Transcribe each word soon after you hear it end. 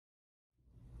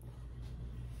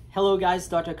Hello guys,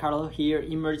 Dr. Carlo here,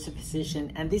 emergency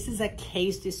physician, and this is a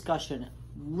case discussion,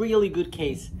 really good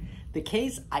case. The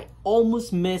case, I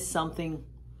almost missed something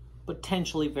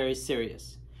potentially very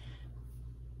serious.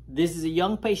 This is a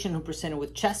young patient who presented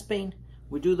with chest pain.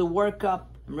 We do the workup,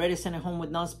 I'm ready to send him home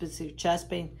with non-specific chest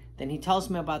pain. Then he tells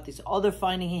me about this other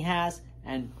finding he has,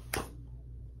 and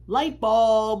light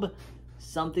bulb,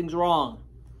 something's wrong.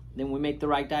 Then we make the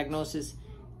right diagnosis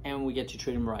and we get to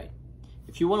treat him right.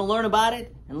 If you want to learn about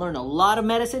it and learn a lot of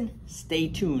medicine, stay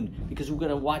tuned because we're going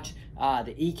to watch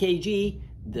the EKG,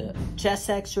 the chest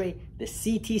x-ray, the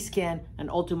CT scan, and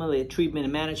ultimately the treatment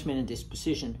and management and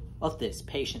disposition of this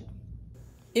patient.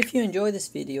 If you enjoyed this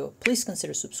video, please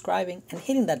consider subscribing and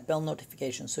hitting that bell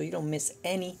notification so you don't miss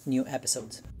any new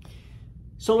episodes.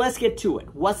 So let's get to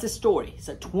it. What's the story? It's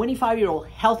a 25-year-old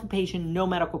healthy patient, no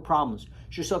medical problems.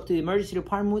 Shows up to the emergency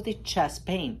department with a chest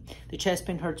pain. The chest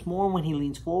pain hurts more when he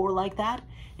leans forward like that,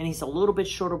 and he's a little bit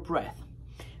short of breath.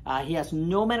 He has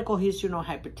no medical history, no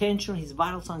hypertension. His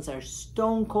vital signs are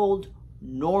stone cold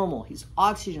normal. His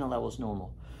oxygen level is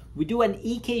normal. We do an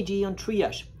EKG on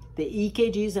triage. The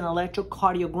EKG is an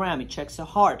electrocardiogram. It checks the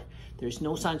heart. There's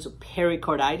no signs of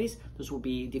pericarditis. Those will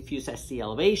be diffuse ST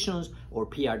elevations or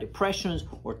PR depressions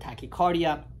or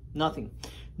tachycardia. Nothing.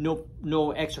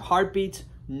 No extra heartbeats.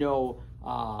 No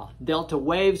delta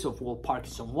waves of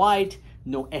Parkinson White.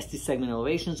 No ST segment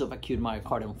elevations of acute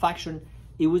myocardial infarction.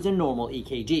 It was a normal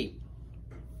EKG.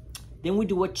 Then we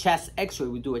do a chest x-ray.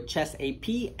 We do a chest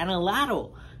AP and a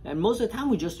lateral. And most of the time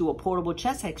we just do a portable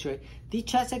chest x-ray. The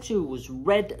chest x-ray was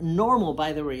read normal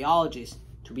by the radiologist.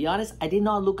 To be honest, I did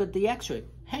not look at the x-ray.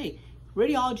 Hey,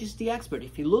 radiologist is the expert.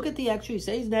 If you look at the x-ray, you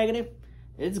say it's negative,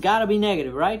 it's gotta be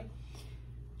negative, right?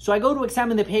 So I go to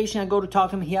examine the patient, I go to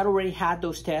talk to him. He had already had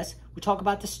those tests. We talk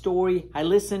about the story. I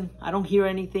listen. I don't hear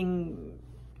anything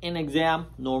in exam.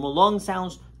 Normal lung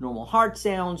sounds, normal heart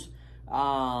sounds.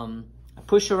 I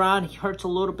push around. He hurts a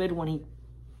little bit when he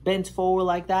bends forward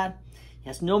like that. He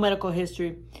has no medical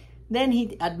history. Then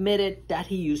he admitted that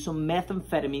he used some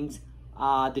methamphetamines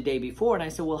the day before. And I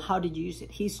said, well, how did you use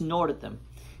it? He snorted them.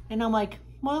 And I'm like,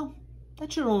 well,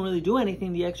 that shouldn't really do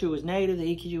anything. The x-ray was negative.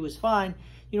 The EKG was fine.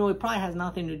 You know, it probably has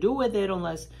nothing to do with it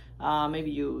unless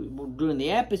maybe you were during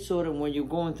the episode and when you're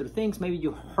going through things, maybe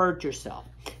you hurt yourself.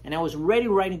 And I was ready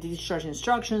writing the discharge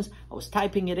instructions. I was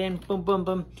typing it in. Boom, boom,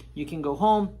 boom. You can go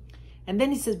home. And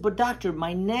then he says, but doctor,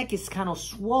 my neck is kind of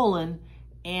swollen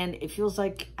and it feels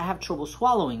like I have trouble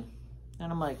swallowing.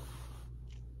 And I'm like,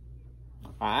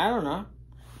 I don't know.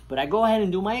 But I go ahead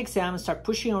and do my exam and start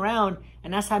pushing around.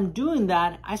 And as I'm doing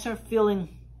that, I start feeling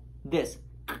this.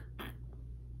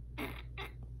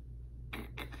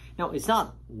 No, it's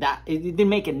not that. It didn't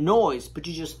make a noise, but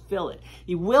you just feel it.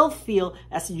 It will feel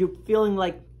as you're feeling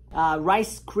like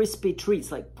Rice Krispie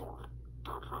treats, like.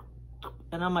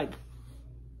 And I'm like,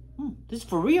 this is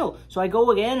for real. So I go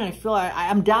again and I feel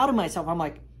I'm doubting myself. I'm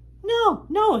like,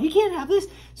 no, he can't have this.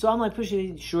 So I'm like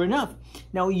pushing it, sure enough.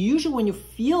 Now, usually when you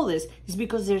feel this, it's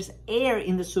because there's air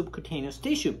in the subcutaneous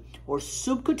tissue or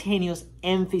subcutaneous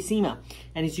emphysema.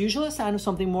 And it's usually a sign of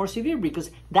something more severe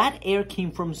because that air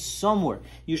came from somewhere.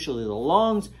 Usually the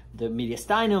lungs, the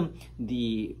mediastinum,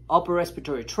 the upper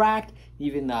respiratory tract,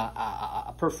 even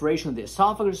a perforation of the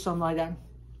esophagus or something like that.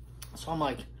 So I'm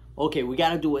like, okay, we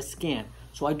got to do a scan.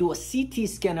 So I do a CT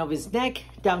scan of his neck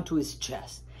down to his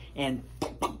chest. And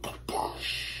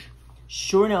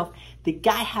sure enough, the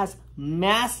guy has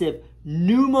massive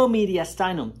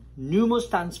pneumomediastinum. Pneumo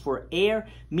stands for air.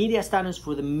 Mediastinum is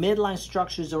for the midline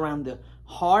structures around the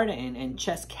heart and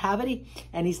chest cavity.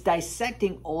 And he's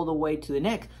dissecting all the way to the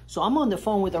neck. So I'm on the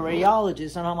phone with a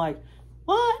radiologist and I'm like,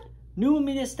 what?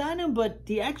 Pneumomediastinum, but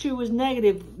the x-ray was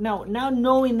negative. Now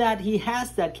knowing that he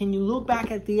has that, can you look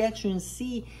back at the x-ray and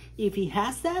see if he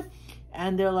has that?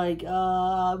 And they're like,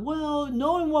 well,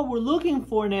 knowing what we're looking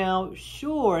for now,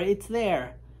 sure, it's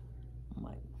there. I'm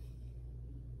like,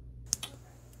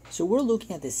 so we're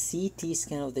looking at the CT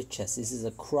scan of the chest. This is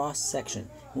a cross section.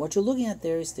 And what you're looking at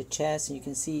there is the chest, and you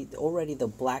can see already the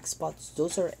black spots.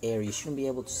 Those are air. You shouldn't be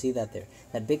able to see that there.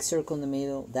 That big circle in the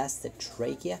middle, that's the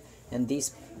trachea. And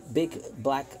these big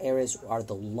black areas are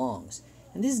the lungs.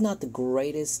 And this is not the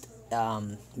greatest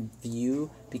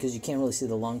view because you can't really see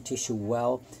the lung tissue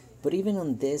well. But even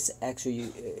on this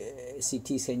X-ray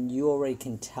CT scan, you already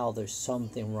can tell there's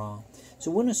something wrong.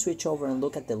 So we're going to switch over and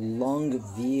look at the lung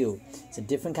view. It's a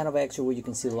different kind of X-ray where you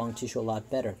can see the lung tissue a lot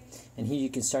better. And here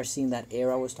you can start seeing that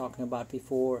air I was talking about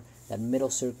before. That middle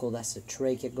circle, that's the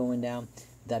trachea going down.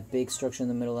 That big structure in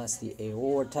the middle, that's the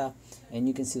aorta. And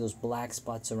you can see those black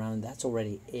spots around. That's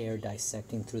already air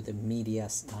dissecting through the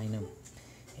mediastinum.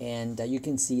 And you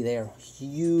can see there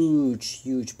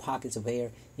huge pockets of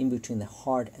air in between the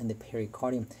heart and the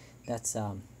pericardium. That's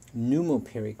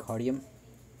pneumopericardium,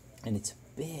 and it's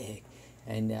big,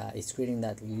 and it's creating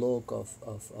that look of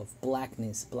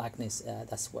blackness.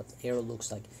 That's what air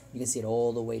looks like. You can see it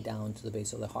all the way down to the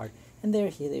base of the heart. And there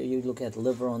you look at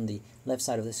liver on the left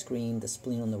side of the screen, the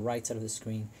spleen on the right side of the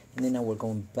screen, and then now we're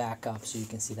going back up so you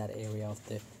can see that area of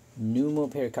the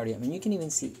pneumopericardium. And you can even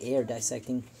see air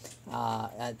dissecting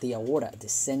at the aorta,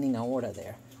 descending aorta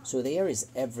there. So the air is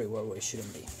everywhere where it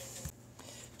shouldn't be.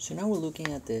 So now we're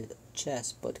looking at the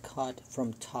chest, but cut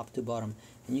from top to bottom.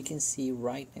 And you can see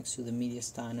right next to the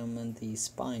mediastinum and the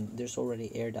spine, there's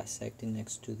already air dissecting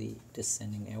next to the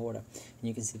descending aorta. And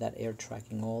you can see that air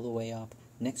tracking all the way up,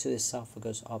 next to the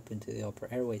esophagus, up into the upper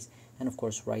airways. And of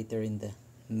course, right there in the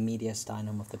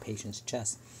mediastinum of the patient's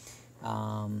chest.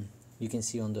 You can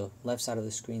see on the left side of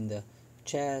the screen the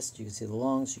chest, you can see the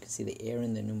lungs, you can see the air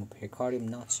in the pneumopericardium,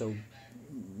 not so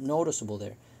noticeable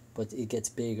there, but it gets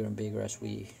bigger and bigger as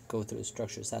we go through the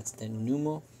structures. That's the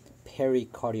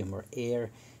pneumopericardium, or air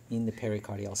in the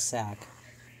pericardial sac.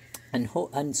 And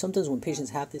sometimes when patients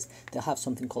have this, they'll have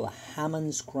something called a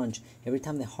Hammond's crunch. Every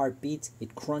time the heart beats,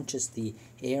 it crunches the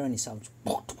air and it sounds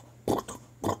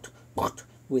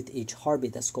with each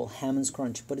heartbeat. That's called Hammond's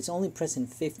crunch, but it's only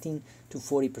present 15 to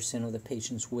 40% of the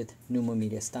patients with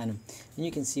pneumomediastinum. And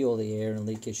you can see all the air and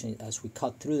leakage as we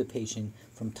cut through the patient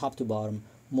from top to bottom,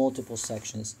 multiple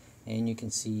sections, and you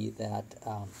can see that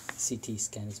CT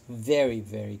scan is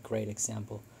very great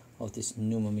example of this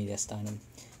pneumomediastinum.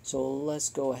 So let's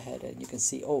go ahead and you can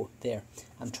see, oh, there.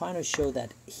 I'm trying to show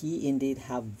that he indeed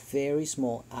have very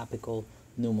small apical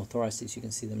pneumothoraces. You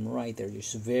can see them right there,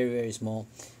 just very small.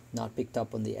 Not picked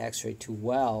up on the x-ray too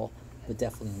well, but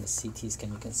definitely in the CT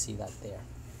scan you can see that there.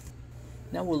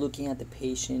 Now we're looking at the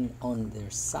patient on their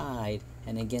side,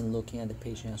 and again looking at the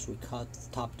patient as we cut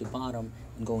top to bottom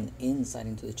and going inside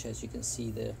into the chest. You can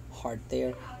see the heart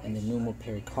there and the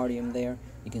pneumopericardium there.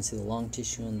 You can see the lung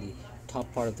tissue on the top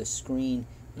part of the screen,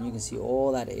 and you can see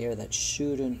all that air that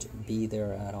shouldn't be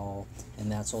there at all,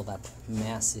 and that's all that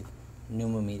massive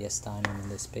pneumomediastinum in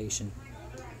this patient.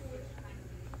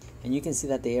 And you can see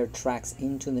that the air tracks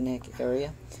into the neck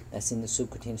area. That's in the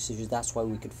subcutaneous tissues. That's why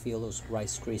we could feel those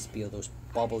Rice Krispies or those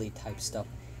bubbly type stuff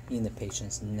in the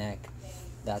patient's neck.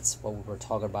 That's what we were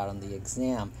talking about on the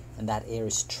exam. And that air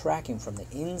is tracking from the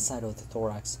inside of the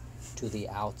thorax to the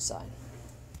outside.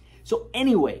 So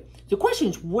anyway, the question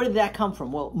is, where did that come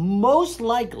from? Well, most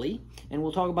likely, and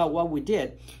we'll talk about what we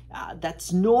did, that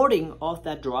snorting of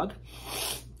that drug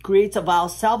creates a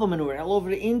valsalva maneuver all over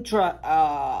the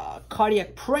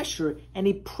intracardiac pressure, and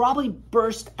it probably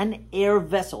burst an air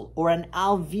vessel or an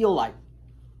alveoli.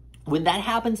 When that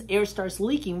happens, air starts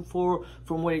leaking from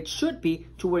where it should be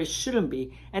to where it shouldn't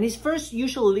be, and it first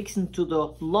usually leaks into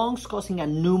the lungs, causing a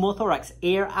pneumothorax,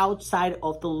 air outside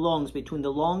of the lungs, between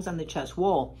the lungs and the chest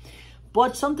wall.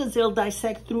 But sometimes it'll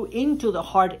dissect through into the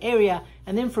heart area,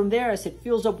 and then from there, as it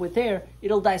fills up with air,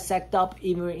 it'll dissect up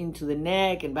even into the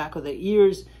neck and back of the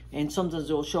ears, and sometimes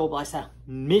it'll show up like a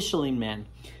Michelin man.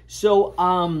 So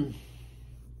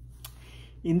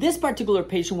in this particular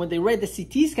patient, when they read the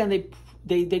CT scan,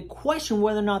 they questioned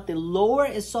whether or not the lower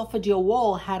esophageal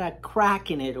wall had a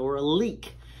crack in it or a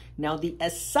leak. Now, the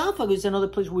esophagus is another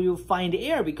place where you find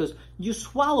air because you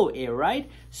swallow air,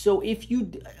 right? So if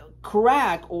you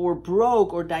crack or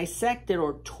broke or dissected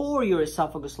or tore your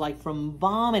esophagus, like from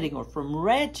vomiting or from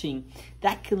retching,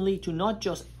 that can lead to not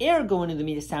just air going into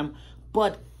the mediastinum,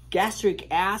 but gastric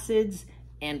acids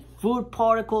and food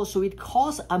particles. So it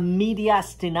causes a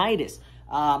mediastinitis,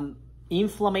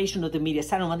 inflammation of the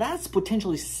mediastinum, and that's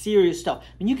potentially serious stuff. I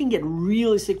mean, you can get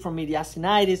really sick from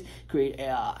mediastinitis, create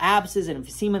abscess and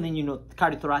emphysema, and then, you know,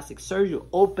 cardiothoracic surgery will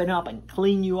open up and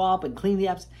clean you up and clean the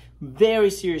abscess. Very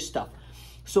serious stuff.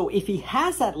 So if he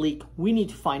has that leak, we need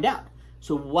to find out.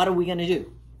 So what are we going to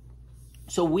do?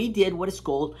 So we did what is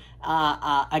called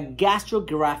a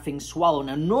gastrographing swallow.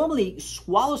 Now, normally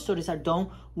swallow studies are done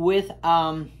with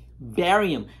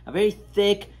barium, a very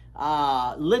thick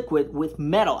liquid with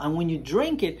metal. And when you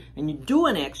drink it and you do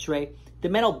an x-ray, the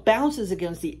metal bounces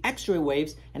against the x-ray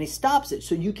waves and it stops it.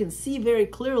 So you can see very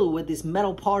clearly where these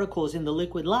metal particles in the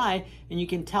liquid lie, and you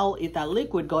can tell if that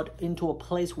liquid got into a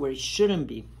place where it shouldn't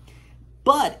be.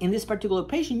 But in this particular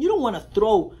patient, you don't want to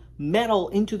throw metal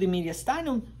into the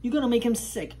mediastinum. You're going to make him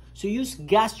sick. So use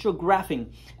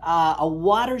gastrographing, a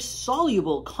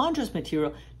water-soluble contrast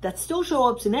material that still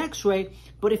shows up in x-ray,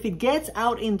 but if it gets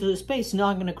out into the space, it's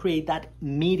not going to create that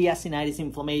mediastinitis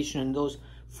inflammation and those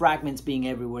fragments being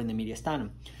everywhere in the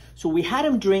mediastinum. So we had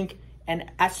him drink And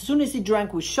as soon as he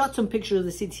drank, we shot some pictures of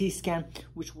the CT scan,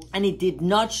 and it did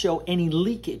not show any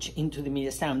leakage into the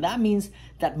mediastinum. That means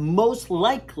that most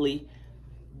likely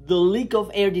the leak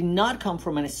of air did not come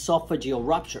from an esophageal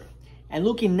rupture. And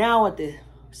looking now at the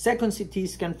second CT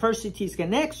scan, first CT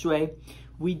scan, X-ray,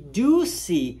 we do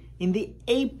see in the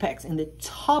apex, in the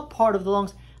top part of the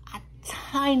lungs, a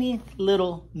tiny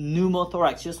little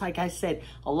pneumothorax. Just like I said,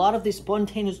 a lot of the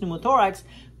spontaneous pneumothorax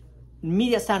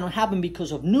mediastinum happen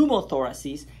because of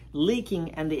pneumothoraces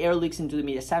leaking, and the air leaks into the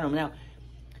mediastinum. Now,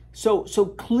 so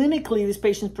clinically, this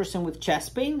patient presents with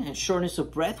chest pain and shortness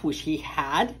of breath, which he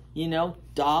had,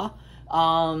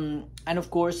 and of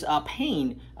course,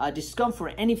 pain,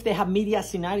 discomfort, and if they have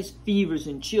mediastinitis, fevers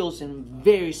and chills and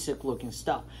very sick looking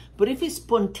stuff. But if it's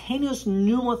spontaneous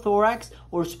pneumothorax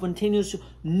or spontaneous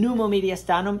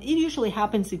pneumomediastinum, it usually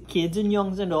happens in kids and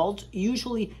young adults,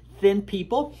 usually thin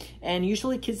people, and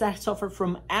usually kids that suffer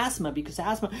from asthma, because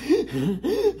asthma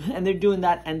and they're doing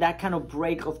that, and that kind of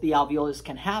break of the alveolus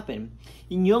can happen.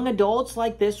 In young adults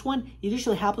like this one, it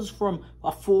usually happens from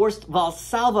a forced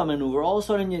Valsalva maneuver. All of a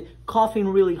sudden you're coughing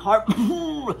really hard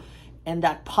and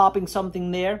that popping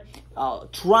something there,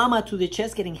 trauma to the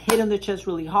chest, getting hit on the chest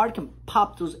really hard can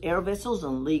pop those air vessels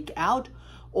and leak out.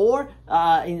 Or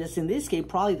in this case,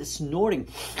 probably the snorting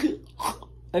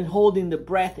and holding the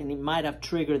breath, and it might have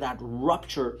triggered that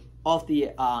rupture of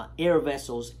the air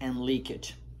vessels and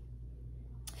leakage.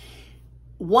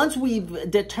 Once we've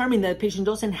determined that the patient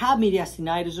doesn't have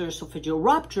mediastinitis or esophageal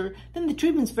rupture, then the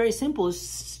treatment's very simple.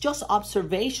 It's just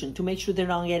observation to make sure they're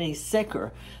not getting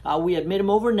sicker. We admit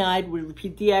them overnight, we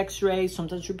repeat the x-ray,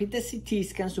 sometimes repeat the CT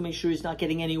scans to make sure it's not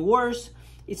getting any worse.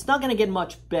 It's not gonna get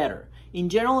much better. In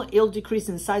general, it'll decrease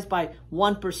in size by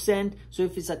 1%. So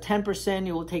if it's at 10%,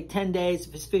 it will take 10 days.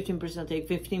 If it's 15%, it'll take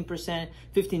 15%,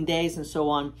 15 days, and so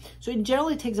on. So in general,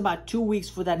 it takes about 2 weeks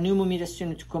for that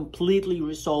pneumomediastinum to completely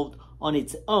resolve on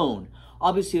its own.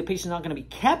 Obviously, the patient's not gonna be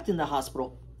kept in the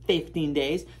hospital 15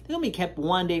 days. They're gonna be kept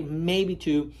 1 day, maybe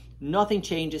 2. Nothing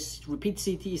changes. Repeat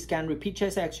CT scan, repeat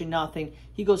chest x-ray, nothing.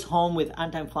 He goes home with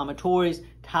anti-inflammatories,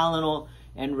 Tylenol,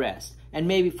 and rest. And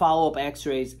maybe follow-up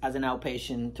x-rays as an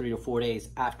outpatient 3 to 4 days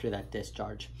after that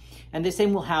discharge. And the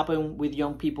same will happen with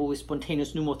young people with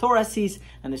spontaneous pneumothoraces,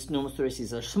 and the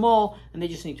pneumothoraces are small, and they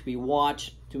just need to be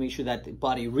watched to make sure that the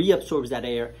body reabsorbs that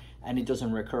air and it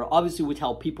doesn't recur. Obviously, we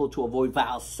tell people to avoid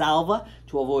Valsalva,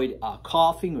 to avoid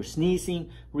coughing or sneezing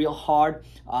real hard,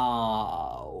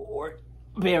 or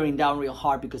bearing down real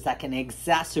hard, because that can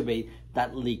exacerbate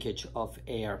that leakage of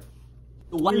air.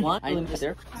 So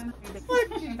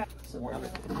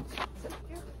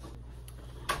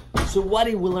what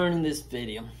did we learn in this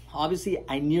video? Obviously,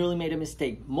 I nearly made a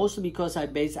mistake, mostly because I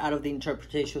based out of the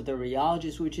interpretation of the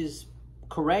radiologist, which is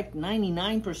correct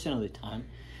 99% of the time.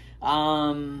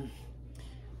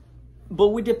 But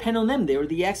we depend on them. They're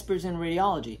the experts in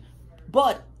radiology.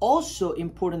 But also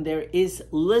important there is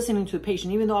listening to the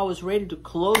patient. Even though I was ready to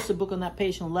close the book on that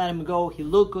patient and let him go, he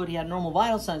looked good, he had normal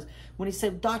vital signs. When he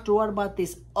said, "Doctor, what about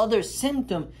this other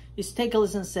symptom?" Just take a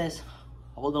listen and says,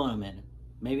 "Hold on a minute.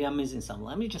 Maybe I'm missing something.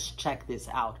 Let me just check this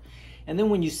out." And then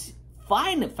when you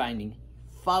find the finding,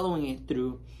 following it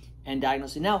through and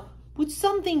diagnosing. Now, would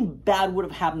something bad would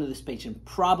have happened to this patient?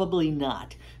 Probably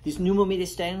not. These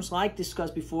pneumomediastinums, like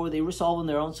discussed before, they resolve on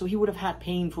their own. So he would have had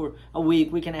pain for a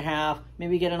week, week and a half,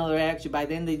 maybe get another x-ray. By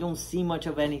then they don't see much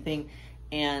of anything,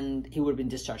 and he would have been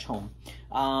discharged home.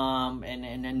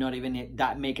 And not even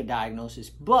make a diagnosis.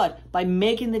 But by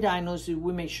making the diagnosis,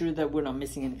 we make sure that we're not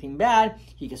missing anything bad.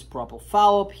 He gets proper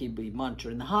follow-up, he'll be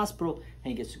monitored in the hospital,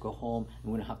 and he gets to go home,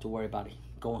 and we don't have to worry about it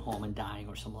going home and dying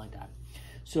or something like that.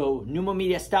 So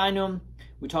pneumomediastinum,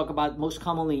 we talk about most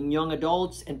commonly in young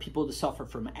adults and people that suffer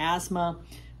from asthma.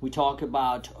 We talk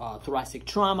about thoracic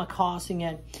trauma causing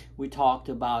it. We talked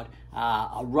about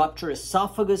a ruptured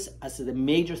esophagus as the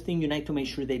major thing you need to make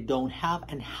sure they don't have,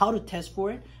 and how to test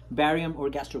for it, barium or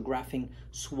gastrographing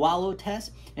swallow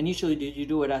test. And usually you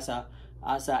do it as a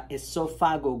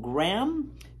esophagogram,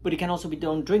 but it can also be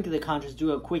done during the contrast.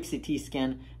 Do a quick CT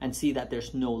scan and see that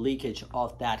there's no leakage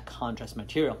of that contrast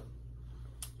material.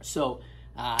 So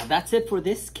that's it for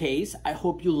this case. I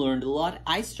hope you learned a lot.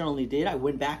 I certainly did. I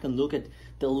went back and looked at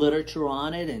the literature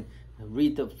on it and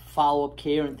read the follow-up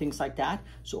care and things like that.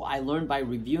 So I learned by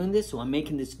reviewing this. So I'm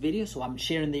making this video. So I'm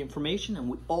sharing the information, and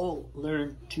we all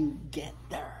learn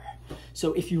together.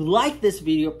 So if you like this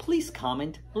video, please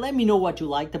comment. Let me know what you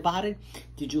liked about it.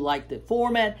 Did you like the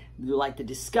format? Did you like the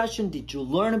discussion? Did you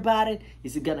learn about it?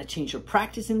 Is it gonna change your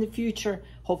practice in the future?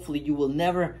 Hopefully you will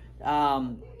never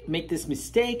make this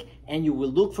mistake, and you will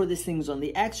look for these things on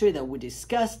the x-ray that we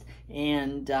discussed,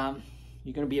 and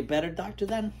you're going to be a better doctor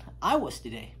than I was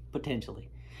today. potentially.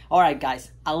 All right,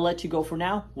 guys, I'll let you go for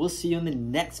now. We'll see you in the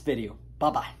next video.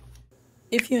 Bye-bye.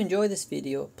 If you enjoyed this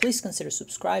video, please consider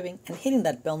subscribing and hitting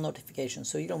that bell notification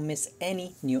so you don't miss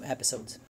any new episodes.